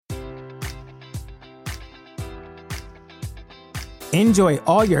Enjoy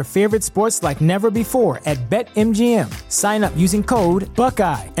all your favorite sports like never before at BetMGM. Sign up using code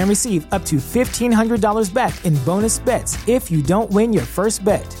Buckeye and receive up to $1,500 back in bonus bets if you don't win your first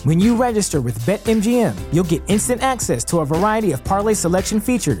bet. When you register with BetMGM, you'll get instant access to a variety of parlay selection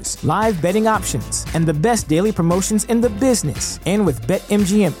features, live betting options, and the best daily promotions in the business. And with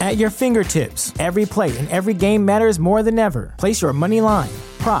BetMGM at your fingertips, every play and every game matters more than ever. Place your money line,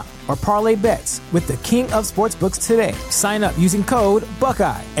 prop, or parlay bets with the king of sportsbooks today. Sign up using code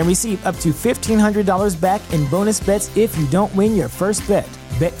Buckeye and receive up to $1,500 back in bonus bets if you don't win your first bet.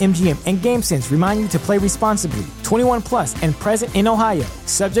 BetMGM and GameSense remind you to play responsibly. 21 plus and present in Ohio,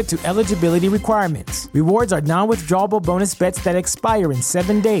 subject to eligibility requirements. Rewards are non-withdrawable bonus bets that expire in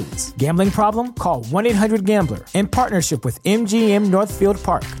 7 days. Gambling problem? Call 1-800-GAMBLER. In partnership with MGM Northfield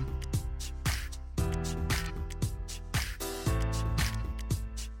Park.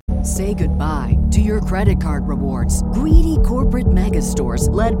 Say goodbye to your credit card rewards. Greedy corporate mega stores,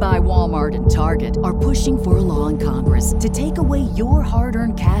 led by Walmart and Target, are pushing for a law in Congress to take away your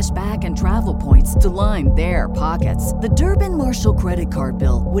hard-earned cash back and travel points to line their pockets. The Durbin-Marshall credit card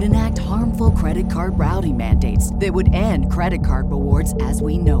bill would enact harmful credit card routing mandates that would end credit card rewards as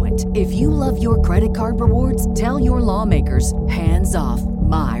we know it. If you love your credit card rewards, tell your lawmakers, hands off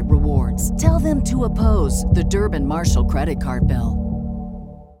my rewards. Tell them to oppose the Durbin-Marshall credit card bill.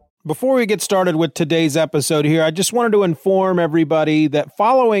 Before we get started with today's episode here, I just wanted to inform everybody that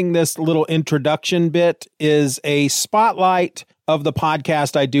following this little introduction bit is a spotlight of the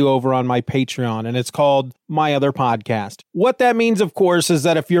podcast I do over on my Patreon, and it's called My Other Podcast. What that means, of course, is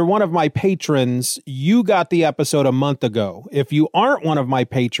that if you're one of my patrons, you got the episode a month ago. If you aren't one of my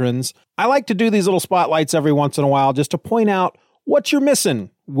patrons, I like to do these little spotlights every once in a while just to point out what you're missing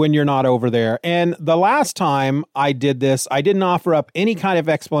when you're not over there. And the last time I did this, I didn't offer up any kind of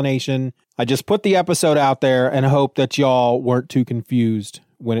explanation. I just put the episode out there and hope that y'all weren't too confused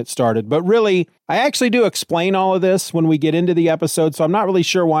when it started. But really, I actually do explain all of this when we get into the episode, so I'm not really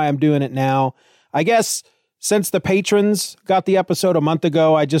sure why I'm doing it now. I guess since the patrons got the episode a month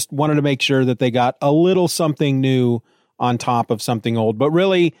ago, I just wanted to make sure that they got a little something new on top of something old. But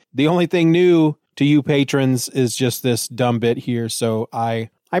really, the only thing new to you patrons is just this dumb bit here, so I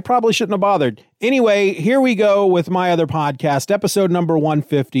probably shouldn't have bothered. Anyway, here we go with My Other Podcast, episode number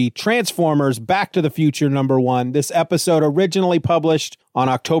 150, Transformers Back to the Future number 1. This episode originally published on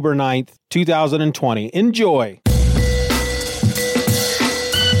October 9th, 2020. Enjoy.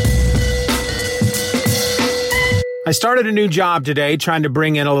 I started a new job today, trying to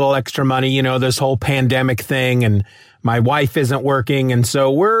bring in a little extra money, you know, this whole pandemic thing, and my wife isn't working, and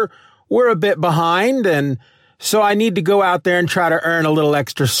so we're a bit behind, and so I need to go out there and try to earn a little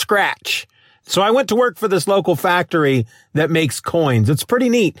extra scratch. So I went to work for this local factory that makes coins. It's pretty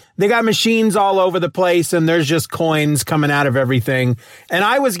neat. They got machines all over the place, and there's just coins coming out of everything. And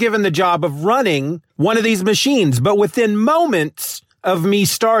I was given the job of running one of these machines, but within moments of me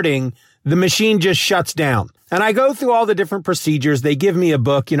starting, the machine just shuts down. And I go through all the different procedures. They give me a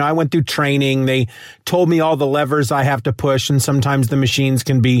book. You know, I went through training. They told me all the levers I have to push. And sometimes the machines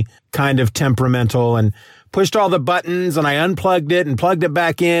can be kind of temperamental, and pushed all the buttons, and I unplugged it and plugged it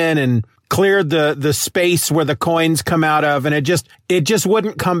back in and cleared the space where the coins come out of. And it just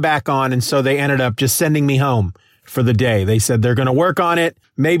wouldn't come back on. And so they ended up just sending me home for the day. They said they're going to work on it.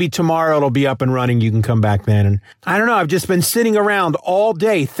 Maybe tomorrow it'll be up and running. You can come back then. And I don't know. I've just been sitting around all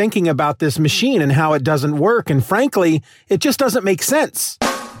day thinking about this machine and how it doesn't work. And frankly, it just doesn't make sense.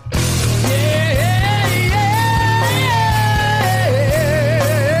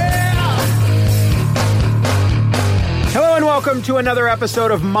 Hello and welcome to another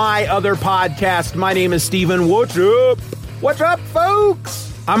episode of My Other Podcast. My name is Steven. What's up? What's up, folks?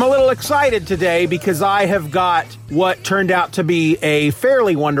 I'm a little excited today because I have got what turned out to be a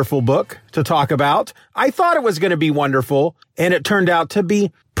fairly wonderful book to talk about. I thought it was going to be wonderful, and it turned out to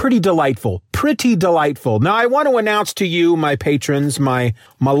be pretty delightful. Now, I want to announce to you, my patrons, my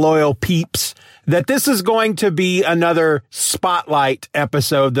loyal peeps, that this is going to be another spotlight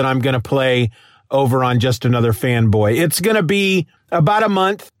episode that I'm going to play over on Just Another Fanboy. It's going to be about a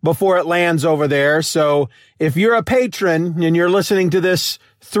month before it lands over there. So if you're a patron and you're listening to this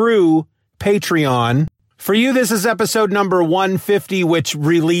through Patreon, for you, this is episode number 150, which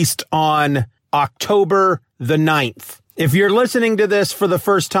released on October the 9th. If you're listening to this for the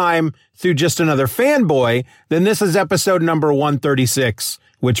first time through Just Another Fanboy, then this is episode number 136,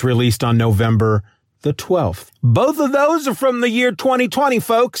 which released on November the 12th. Both of those are from the year 2020,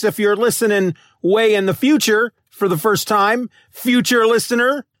 folks. If you're listening way in the future for the first time, future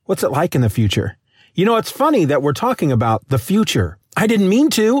listener, what's it like in the future? You know, it's funny that we're talking about the future. I didn't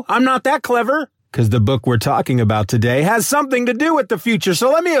mean to. I'm not that clever. because the book we're talking about today has something to do with the future.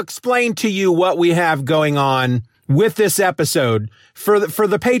 So let me explain to you what we have going on with this episode. For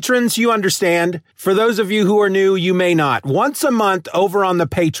the patrons, you understand. For those of you who are new, you may not. Once a month over on the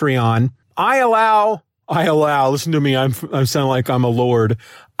Patreon, I allow, listen to me, I sound like I'm a lord.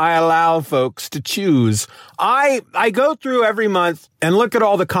 I allow folks to choose. I go through every month and look at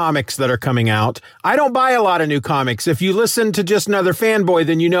all the comics that are coming out. I don't buy a lot of new comics. If you listen to Just Another Fanboy,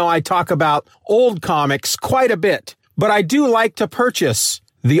 then you know I talk about old comics quite a bit. But I do like to purchase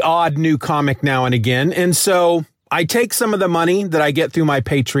the odd new comic now and again. And so I take some of the money that I get through my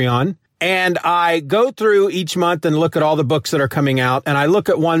Patreon and I go through each month and look at all the books that are coming out. And I look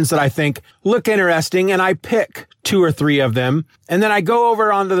at ones that I think look interesting and I pick 2 or 3 of them. And then I go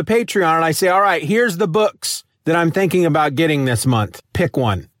over onto the Patreon and I say, all right, here's the books that I'm thinking about getting this month. Pick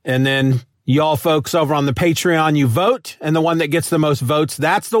one. And then y'all folks over on the Patreon, you vote. And the one that gets the most votes,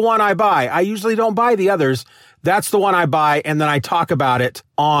 that's the one I buy. I usually don't buy the others. That's the one I buy. And then I talk about it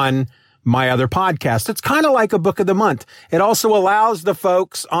on my other podcast. It's kind of like a book of the month. It also allows the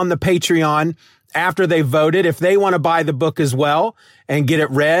folks on the Patreon, after they voted, if they want to buy the book as well and get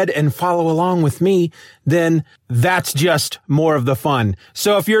it read and follow along with me, then that's just more of the fun.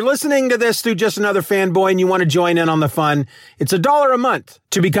 So if you're listening to this through Just Another Fanboy and you want to join in on the fun, it's $1 a month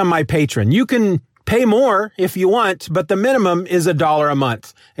to become my patron. You can pay more if you want, but the minimum is $1 a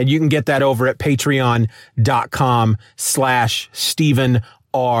month. And you can get that over at patreon.com/Stephen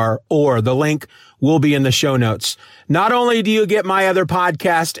R. Orr. The link will be in the show notes. Not only do you get my other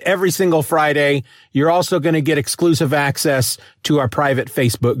podcast every single Friday, you're also going to get exclusive access to our private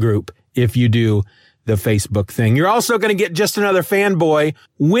Facebook group if you do the Facebook thing. You're also going to get Just Another Fanboy.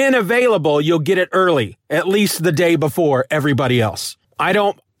 When available, you'll get it early, at least the day before everybody else.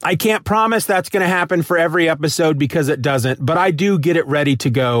 I can't promise that's going to happen for every episode because it doesn't, but I do get it ready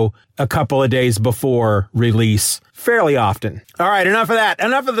to go a couple of days before release fairly often. All right, enough of that.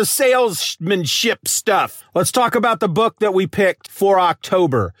 Enough of the salesmanship stuff. Let's talk about the book that we picked for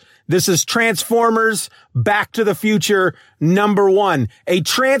October. This is Transformers Back to the Future #1, a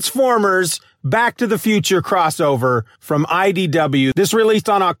Transformers Back to the Future crossover from IDW. This released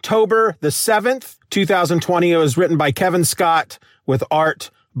on October the 7th, 2020. It was written by Kevin Scott with art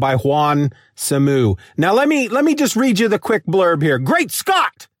by Juan Samu. Now let me just read you the quick blurb here. Great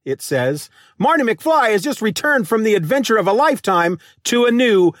Scott! It says, Marty McFly has just returned from the adventure of a lifetime to a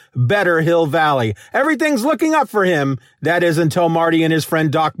new, better Hill Valley. Everything's looking up for him. That is until Marty and his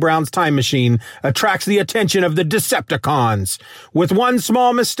friend Doc Brown's time machine attracts the attention of the Decepticons. With one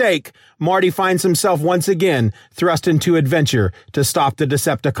small mistake, Marty finds himself once again thrust into adventure to stop the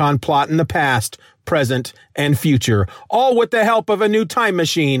Decepticon plot in the past, present, and future, all with the help of a new time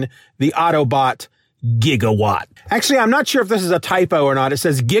machine, the Autobot Gigawatt. Actually, I'm not sure if this is a typo or not. It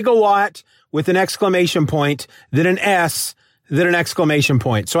says Gigawatt with an exclamation point, then an S, then an exclamation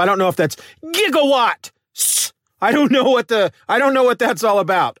point. So I don't know if that's Gigawatt. I don't know what that's all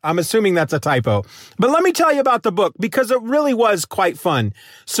about. I'm assuming that's a typo. But let me tell you about the book because it really was quite fun.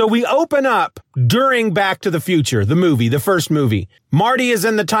 So we open up during Back to the Future, the movie, the first movie. Marty is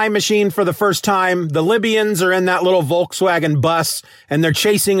in the time machine for the first time. The Libyans are in that little Volkswagen bus and they're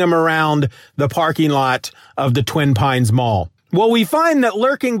chasing him around the parking lot of the Twin Pines Mall. Well, we find that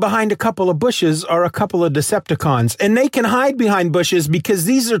lurking behind a couple of bushes are a couple of Decepticons, and they can hide behind bushes because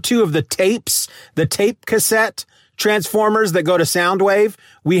these are 2 of the tapes, the tape cassette Transformers that go to Soundwave.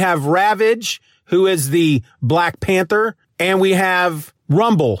 We have Ravage, who is the Black Panther, and we have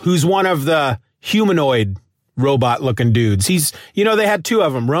Rumble, who's one of the humanoid robot looking dudes. They had 2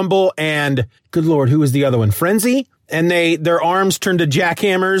 of them, Rumble and, good Lord, who was the other one? Frenzy? And their arms turned to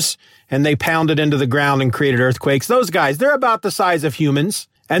jackhammers and they pounded into the ground and created earthquakes. Those guys, they're about the size of humans.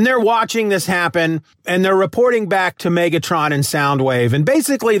 And they're watching this happen, and they're reporting back to Megatron and Soundwave. And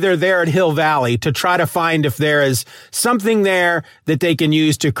basically, they're there at Hill Valley to try to find if there is something there that they can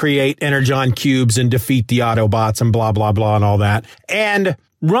use to create Energon cubes and defeat the Autobots and blah, blah, blah, and all that. And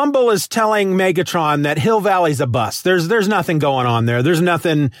Rumble is telling Megatron that Hill Valley's a bust. There's nothing going on there. There's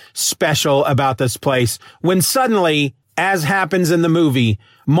nothing special about this place. When suddenly, as happens in the movie,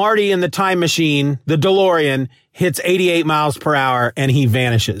 Marty in the time machine, the DeLorean, hits 88 miles per hour and he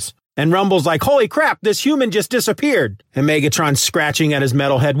vanishes. And Rumble's like, holy crap, this human just disappeared. And Megatron's scratching at his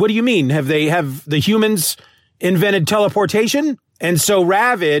metal head. What do you mean? Have the humans invented teleportation? And so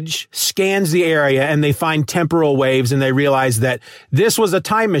Ravage scans the area and they find temporal waves and they realize that this was a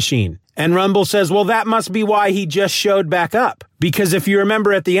time machine. And Rumble says, well, that must be why he just showed back up. Because if you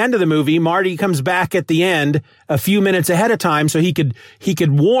remember at the end of the movie, Marty comes back at the end a few minutes ahead of time so he could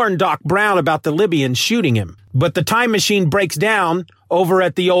warn Doc Brown about the Libyans shooting him. But the time machine breaks down over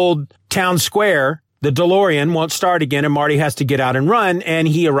at the old town square, the DeLorean won't start again, and Marty has to get out and run, and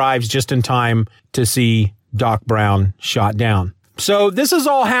he arrives just in time to see Doc Brown shot down. So this is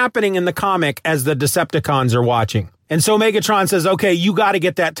all happening in the comic as the Decepticons are watching. And so Megatron says, okay, you got to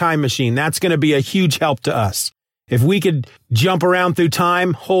get that time machine. That's going to be a huge help to us. If we could jump around through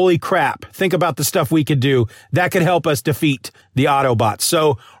time, holy crap. Think about the stuff we could do. That could help us defeat the Autobots.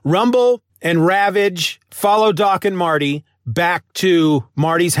 So Rumble and Ravage follow Doc and Marty back to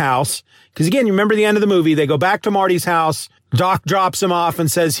Marty's house. Because again, you remember the end of the movie. They go back to Marty's house. Doc drops him off and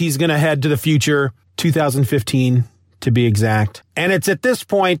says he's going to head to the future, 2015 to be exact. And it's at this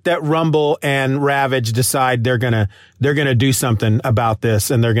point that Rumble and Ravage decide they're going to do something about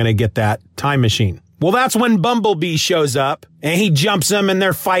this, and they're going to get that time machine. Well, that's when Bumblebee shows up, and he jumps them, and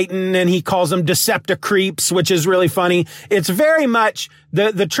they're fighting, and he calls them Decepticreeps, which is really funny. It's very much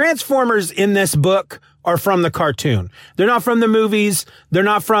the Transformers in this book are from the cartoon. They're not from the movies. They're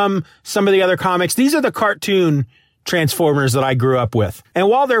not from some of the other comics. These are the cartoon Transformers that I grew up with. And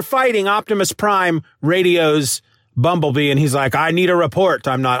while they're fighting, Optimus Prime radios Bumblebee, and he's like, I need a report.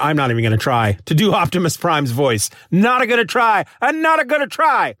 I'm not even going to try to do Optimus Prime's voice. Not going to try. I'm not going to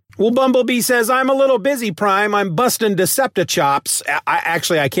try. Well, Bumblebee says, I'm a little busy, Prime. I'm busting Deceptichops.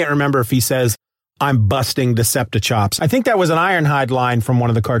 I can't remember if he says, I'm busting Deceptichops. I think that was an Ironhide line from one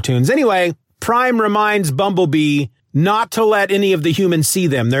of the cartoons. Anyway, Prime reminds Bumblebee not to let any of the humans see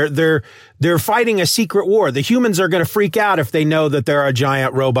them. They're fighting a secret war. The humans are going to freak out if they know that there are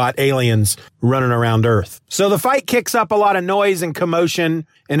giant robot aliens running around Earth. So the fight kicks up a lot of noise and commotion.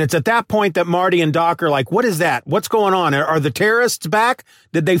 And it's at that point that Marty and Doc are like, what is that? What's going on? Are the terrorists back?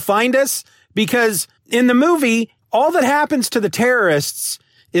 Did they find us? Because in the movie, all that happens to the terrorists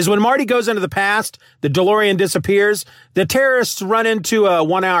is when Marty goes into the past, the DeLorean disappears, the terrorists run into a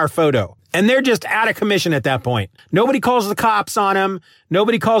 1-hour photo. And they're just out of commission at that point. Nobody calls the cops on them.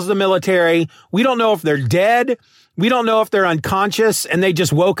 Nobody calls the military. We don't know if they're dead. We don't know if they're unconscious. And they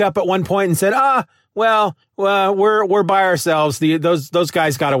just woke up at one point and said, well, we're by ourselves. Those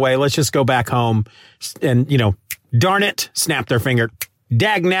guys got away. Let's just go back home. And, darn it, snap their finger.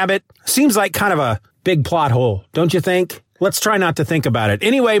 Dag nabbit. Seems like kind of a big plot hole, don't you think? Let's try not to think about it.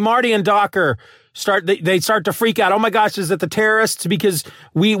 Anyway, Marty and Doc start to freak out. Oh my gosh, is it the terrorists? Because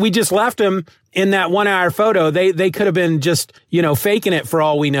we just left them in that 1-hour photo. They could have been just, faking it for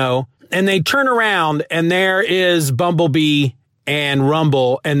all we know. And they turn around and there is Bumblebee and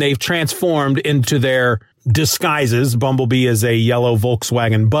Rumble, and they've transformed into their disguises. Bumblebee is a yellow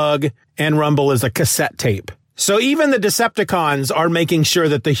Volkswagen Bug and Rumble is a cassette tape. So even the Decepticons are making sure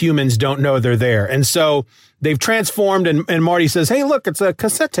that the humans don't know they're there. And so they've transformed, and Marty says, hey, look, it's a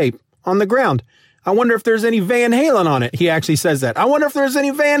cassette tape on the ground. I wonder if there's any Van Halen on it. He actually says that. I wonder if there's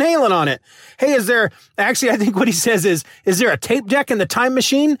any Van Halen on it. Hey, I think what he says is there a tape deck in the time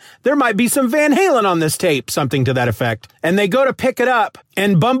machine? There might be some Van Halen on this tape, something to that effect. And they go to pick it up,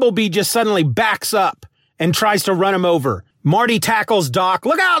 and Bumblebee just suddenly backs up and tries to run him over. Marty tackles Doc.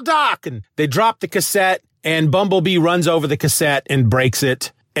 Look out, Doc! And they drop the cassette, and Bumblebee runs over the cassette and breaks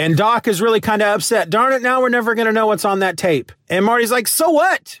it. And Doc is really kind of upset. Darn it, now we're never going to know what's on that tape. And Marty's like, so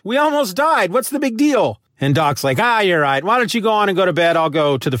what? We almost died. What's the big deal? And Doc's like, you're right. Why don't you go on and go to bed? I'll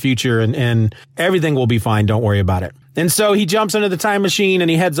go to the future and everything will be fine. Don't worry about it. And so he jumps into the time machine and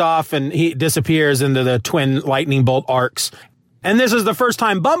he heads off and he disappears into the twin lightning bolt arcs. And this is the first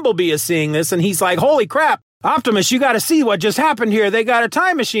time Bumblebee is seeing this. And he's like, holy crap, Optimus, you got to see what just happened here. They got a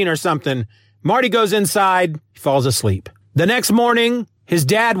time machine or something. Marty goes inside. He falls asleep. The next morning, his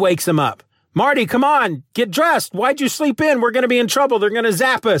dad wakes him up. Marty, come on, get dressed. Why'd you sleep in? We're going to be in trouble. They're going to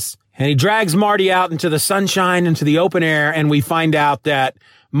zap us. And he drags Marty out into the sunshine, into the open air, and we find out that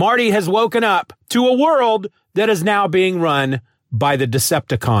Marty has woken up to a world that is now being run by the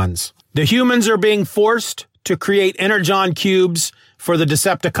Decepticons. The humans are being forced to create Energon cubes for the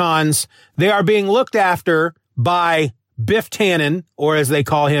Decepticons. They are being looked after by Biff Tannen, or as they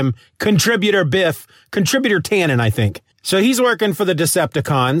call him, Contributor Tannen, I think. So he's working for the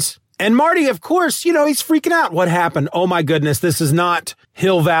Decepticons. And Marty, of course, he's freaking out. What happened? Oh my goodness, this is not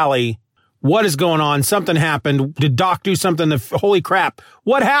Hill Valley. What is going on? Something happened. Did Doc do something? Holy crap.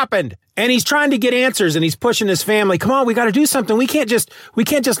 What happened? And he's trying to get answers and he's pushing his family. Come on, we got to do something. We can't just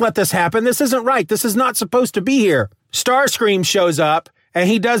let this happen. This isn't right. This is not supposed to be here. Starscream shows up and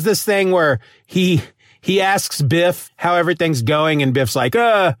he does this thing where he asks Biff how everything's going. And Biff's like,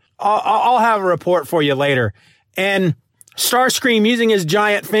 I'll have a report for you later. And Starscream, using his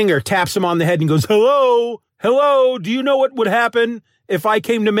giant finger, taps him on the head and goes, hello, do you know what would happen if I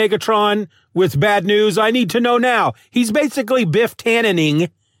came to Megatron with bad news? I need to know now. He's basically Biff Tannen.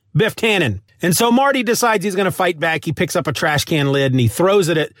 And so Marty decides he's going to fight back. He picks up a trash can lid and he throws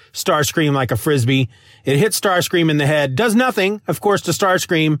it at Starscream like a frisbee. It hits Starscream in the head, does nothing, of course, to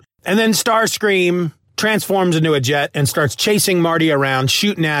Starscream. And then Starscream transforms into a jet and starts chasing Marty around,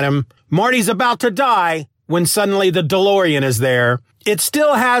 shooting at him. Marty's about to die when suddenly the DeLorean is there. It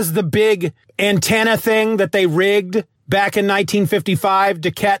still has the big antenna thing that they rigged back in 1955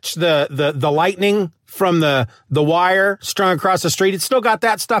 to catch the lightning from the wire strung across the street. It's still got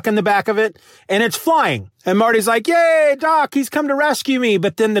that stuck in the back of it, and it's flying. And Marty's like, yay, Doc, he's come to rescue me.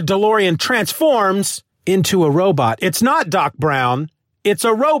 But then the DeLorean transforms into a robot. It's not Doc Brown. It's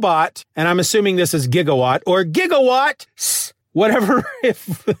a robot, and I'm assuming this is Gigawatt or Gigawatt, whatever.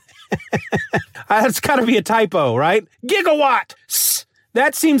 If that's got to be a typo, right? Gigawatt.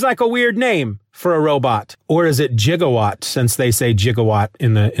 That seems like a weird name for a robot. Or is it Gigawatt, since they say gigawatt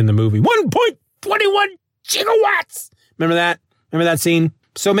in the movie? 1.21 gigawatts. Remember that? Remember that scene?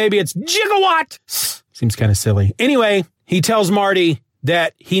 So maybe it's Gigawatt. Seems kind of silly. Anyway, he tells Marty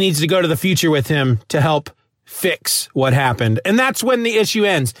that he needs to go to the future with him to help fix what happened. And that's when the issue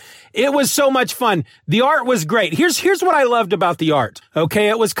ends. It was so much fun. The art was great. Here's what I loved about the art. Okay.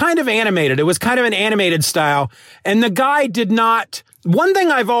 It was kind of animated. It was kind of an animated style. And the guy did not, one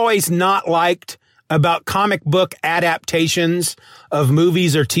thing I've always not liked about comic book adaptations of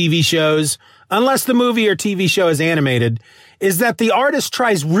movies or TV shows, unless the movie or TV show is animated, is that the artist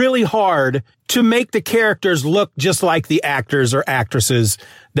tries really hard to make the characters look just like the actors or actresses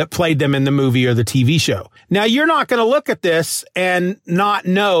that played them in the movie or the TV show. Now, you're not going to look at this and not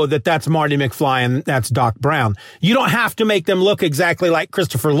know that that's Marty McFly and that's Doc Brown. You don't have to make them look exactly like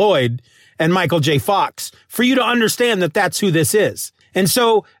Christopher Lloyd and Michael J. Fox for you to understand that that's who this is. And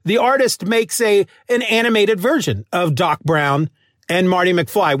so the artist makes an animated version of Doc Brown and Marty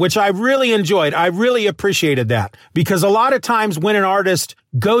McFly, which I really enjoyed. I really appreciated that, because a lot of times when an artist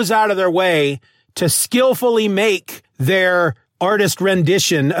goes out of their way to skillfully make their artist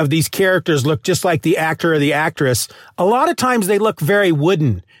rendition of these characters look just like the actor or the actress, a lot of times they look very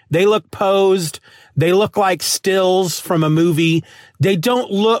wooden. They look posed. They look like stills from a movie. They don't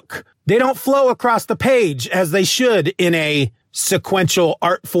flow across the page as they should in a sequential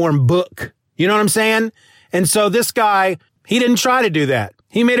art form book. You know what I'm saying? And so this guy, he didn't try to do that.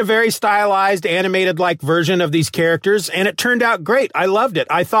 He made a very stylized, animated-like version of these characters, and it turned out great. I loved it.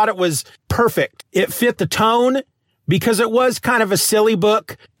 I thought it was perfect. It fit the tone because it was kind of a silly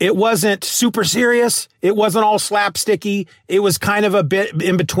book. It wasn't super serious. It wasn't all slapsticky. It was kind of a bit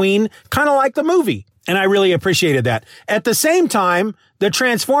in between, kind of like the movie. And I really appreciated that. At the same time, the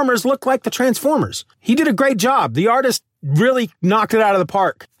Transformers look like the Transformers. He did a great job. The artist really knocked it out of the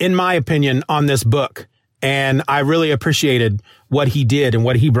park, in my opinion, on this book. And I really appreciated what he did and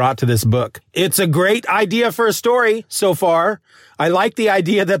what he brought to this book. It's a great idea for a story so far. I like the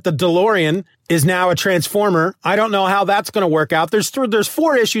idea that the DeLorean is now a Transformer. I don't know how that's going to work out. There's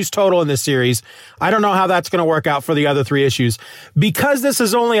 4 issues total in this series. I don't know how that's going to work out for the other 3 issues. Because this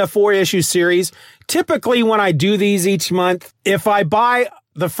is only a 4-issue series, typically when I do these each month, if I buy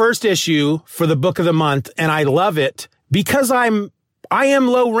the first issue for the book of the month and I love it, because I am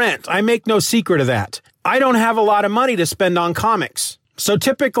low rent, I make no secret of that, I don't have a lot of money to spend on comics. So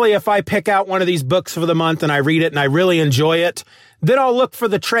typically if I pick out one of these books for the month and I read it and I really enjoy it, then I'll look for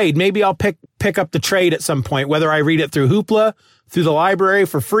the trade. Maybe I'll pick up the trade at some point, whether I read it through Hoopla, through the library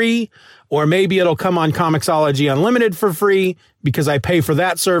for free, or maybe it'll come on Comixology Unlimited for free because I pay for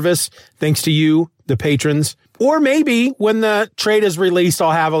that service, thanks to you, the patrons. Or maybe when the trade is released,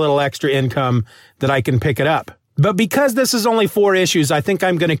 I'll have a little extra income that I can pick it up. But because this is only 4 issues, I think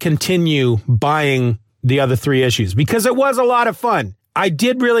I'm going to continue buying the other 3 issues because it was a lot of fun. I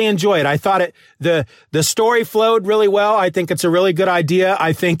did really enjoy it. I thought the story flowed really well. I think it's a really good idea.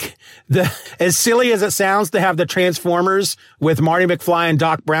 I think as silly as it sounds to have the Transformers with Marty McFly and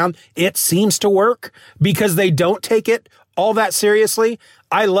Doc Brown, it seems to work because they don't take it all that seriously.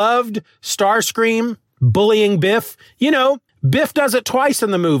 I loved Starscream bullying Biff. You know, Biff does it twice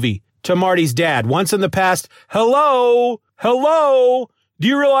in the movie to Marty's dad. Once in the past, hello, do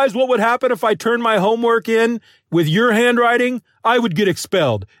you realize what would happen if I turned my homework in with your handwriting? I would get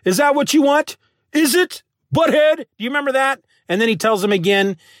expelled. Is that what you want? Is it, butthead? Do you remember that? And then he tells him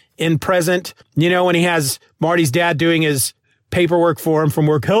again in present, you know, when he has Marty's dad doing his paperwork for him from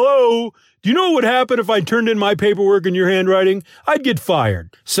work. Hello, do you know what would happen if I turned in my paperwork in your handwriting? I'd get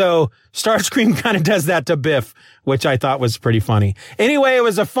fired. So Starscream kind of does that to Biff, which I thought was pretty funny. Anyway, it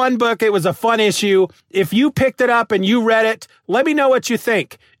was a fun book. It was a fun issue. If you picked it up and you read it, let me know what you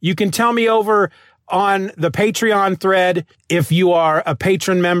think. You can tell me over on the Patreon thread if you are a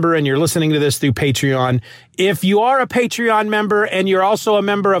patron member and you're listening to this through Patreon. If you are a Patreon member and you're also a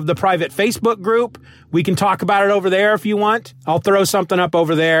member of the private Facebook group, we can talk about it over there if you want. I'll throw something up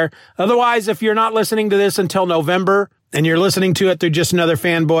over there. Otherwise, if you're not listening to this until November and you're listening to it through Just Another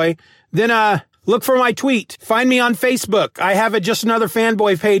Fanboy, then look for my tweet. Find me on Facebook. I have a Just Another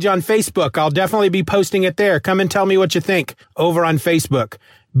Fanboy page on Facebook. I'll definitely be posting it there. Come and tell me what you think over on Facebook.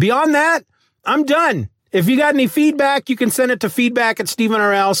 Beyond that, I'm done. If you got any feedback, you can send it to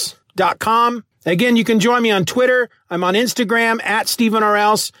feedback@StephenRelse.com. Again, you can join me on Twitter. I'm on Instagram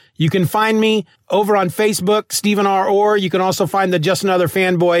 @StephenRelse. You can find me over on Facebook, Stephen R. Orr. You can also find the Just Another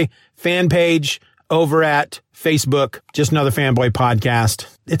Fanboy fan page over at Facebook, Just Another Fanboy Podcast.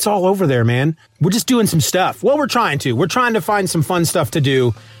 It's all over there, man. We're just doing some stuff. Well, we're trying to find some fun stuff to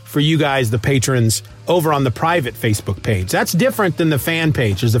do for you guys, the patrons, over on the private Facebook page. That's different than the fan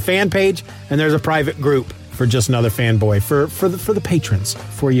page. There's a fan page and there's a private group for Just Another Fanboy for the patrons,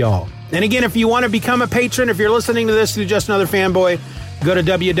 for y'all. And again, if you want to become a patron, if you're listening to this through Just Another Fanboy, go to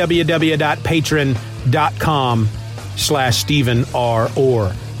www.patreon.com/Stephen R.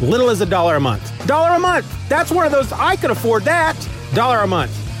 Orr. Little as $1 a month. $1 a month. That's one of those, I could afford that. $1 a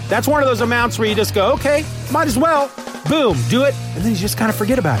month. That's one of those amounts where you just go, okay, might as well. Boom, do it. And then you just kind of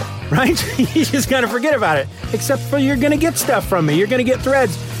forget about it, right? You just kind of forget about it. Except for you're going to get stuff from me. You're going to get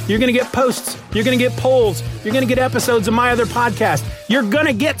threads. You're going to get posts. You're going to get polls. You're going to get episodes of my other podcast. You're going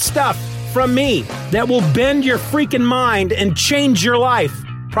to get stuff from me that will bend your freaking mind and change your life.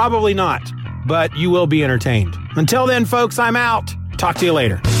 Probably not, but you will be entertained. Until then, folks, I'm out. Talk to you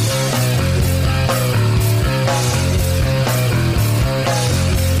later.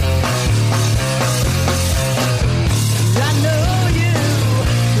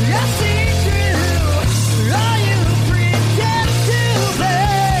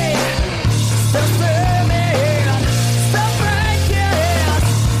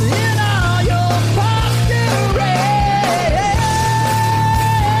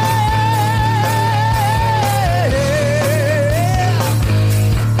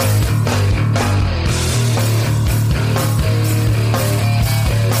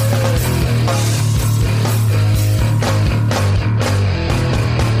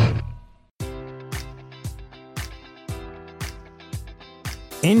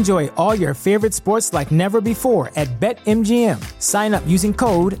 Enjoy all your favorite sports like never before at BetMGM. Sign up using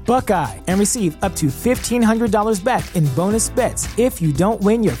code Buckeye and receive up to $1,500 back in bonus bets if you don't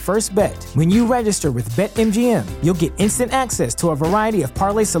win your first bet. When you register with BetMGM, you'll get instant access to a variety of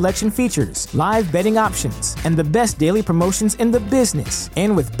parlay selection features, live betting options, and the best daily promotions in the business.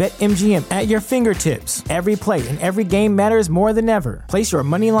 And with BetMGM at your fingertips, every play and every game matters more than ever. Place your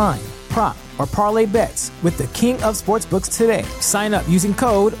money line, prop, or parlay bets with the king of sportsbooks today. Sign up using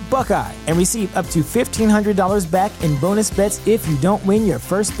code Buckeye and receive up to $1,500 back in bonus bets if you don't win your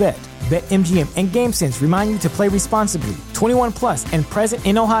first bet. BetMGM and GameSense remind you to play responsibly. 21 plus and present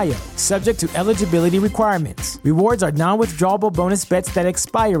in Ohio, subject to eligibility requirements. Rewards are non-withdrawable bonus bets that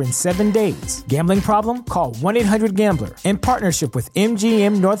expire in 7 days. Gambling problem? Call 1-800-GAMBLER in partnership with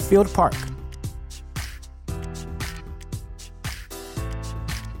MGM Northfield Park.